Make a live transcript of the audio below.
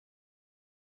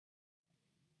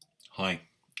Hi.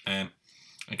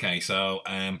 Okay, so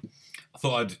I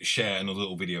thought I'd share another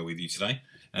little video with you today.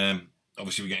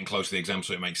 Obviously, we're getting close to the exam,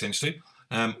 so it makes sense to.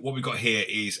 What we've got here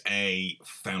is a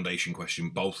foundation question.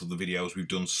 Both of the videos we've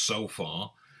done so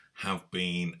far have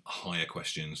been higher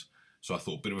questions. So I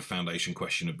thought a bit of a foundation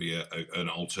question would be an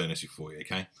alternative for you,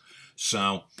 okay?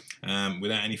 So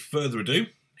without any further ado,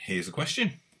 here's the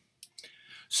question.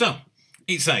 So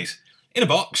it says, in a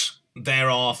box, there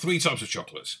are 3 types of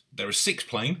chocolates. There are 6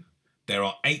 plain, there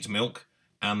are 8 milk,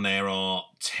 and there are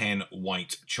 10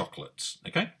 white chocolates,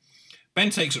 okay? Ben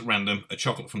takes at random a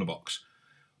chocolate from the box.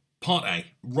 Part A,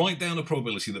 write down the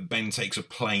probability that Ben takes a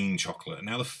plain chocolate.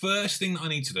 Now, the first thing that I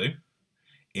need to do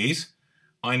is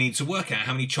I need to work out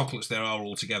how many chocolates there are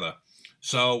altogether.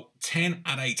 So 10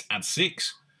 add 8 add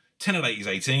 6. 10 add 8 is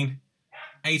 18.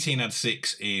 18 add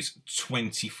 6 is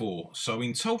 24. So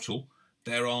in total,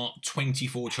 there are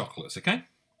 24 chocolates, okay?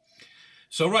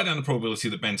 So write down the probability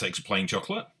that Ben takes a plain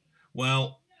chocolate.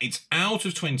 Well, it's out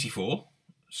of 24,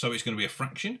 so it's going to be a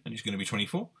fraction, and it's going to be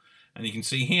 24. And you can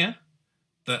see here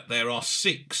that there are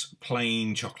 6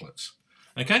 plain chocolates.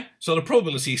 Okay, so the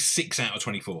probability is 6 out of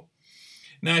 24.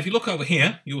 Now, if you look over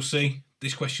here, you'll see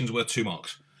this question's worth 2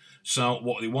 marks. So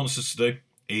what it wants us to do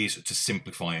is to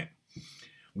simplify it.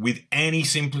 With any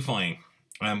simplifying,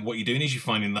 what you're doing is you're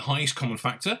finding the highest common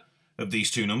factor of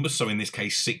these 2 numbers, so in this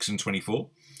case 6 and 24.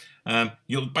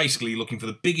 You're basically looking for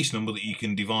the biggest number that you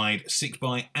can divide 6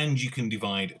 by and you can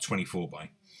divide 24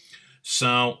 by.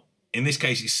 So in this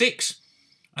case it's 6.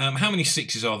 How many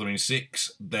 6's are there in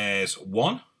 6? There's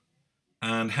 1.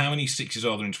 And how many 6's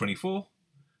are there in 24?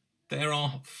 There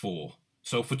are 4.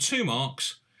 So for 2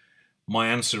 marks, my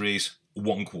answer is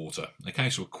 1/4. Okay,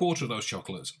 so 1/4 of those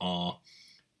chocolates are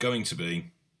going to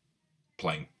be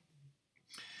plain.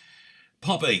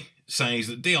 Part B says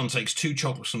that Dion takes 2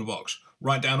 chocolates from the box.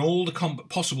 Write down all the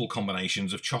possible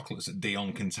combinations of chocolates that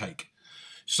Dion can take.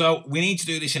 So we need to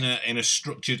do this in a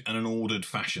structured and an ordered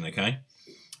fashion, okay?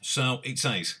 So it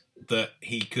says that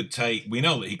he could take, we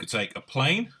know that he could take a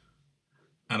plain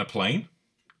and a plain.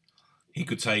 He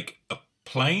could take a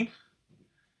plain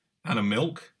and a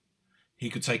milk. He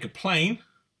could take a plain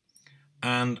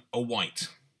and a white.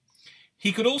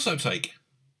 He could also take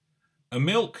a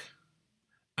milk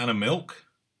and a milk,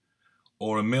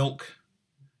 or a milk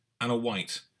and a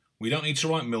white. We don't need to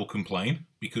write milk and plain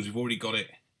because we've already got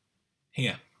it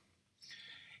here.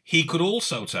 He could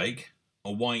also take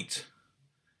a white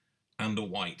and a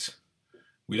white.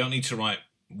 We don't need to write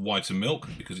white and milk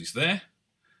because it's there,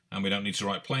 and we don't need to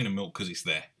write plain and milk because it's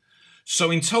there. So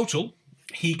in total,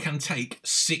 he can take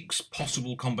 6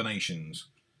 possible combinations.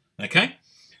 Okay?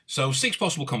 So 6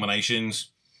 possible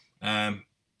combinations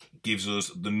gives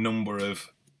us the number of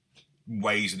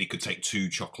ways that he could take 2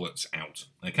 chocolates out.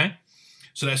 Okay?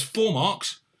 So there's 4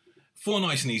 marks. 4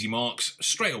 nice and easy marks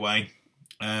straight away.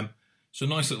 So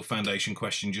nice little foundation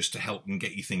question just to help and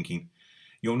get you thinking.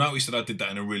 You'll notice that I did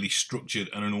that in a really structured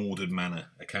and an ordered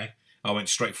manner. Okay? I went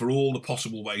straight for all the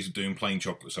possible ways of doing plain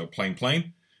chocolate. So plain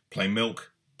plain, plain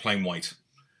milk, plain white.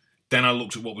 Then I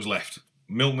looked at what was left.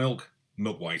 Milk milk,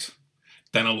 milk white.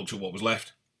 Then I looked at what was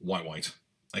left. White white.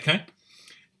 Okay?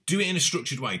 Do it in a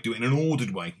structured way. Do it in an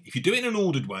ordered way. If you do it in an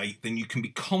ordered way, then you can be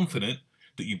confident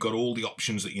that you've got all the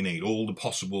options that you need, all the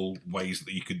possible ways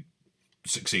that you could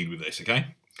succeed with this,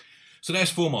 okay? So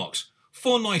there's 4 marks.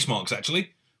 4 nice marks,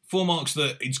 actually. 4 marks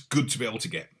that it's good to be able to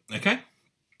get, okay?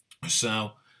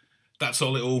 So that's our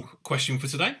little question for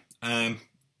today.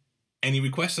 Any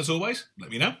requests, as always, let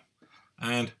me know.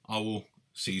 And I will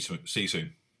see you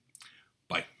soon.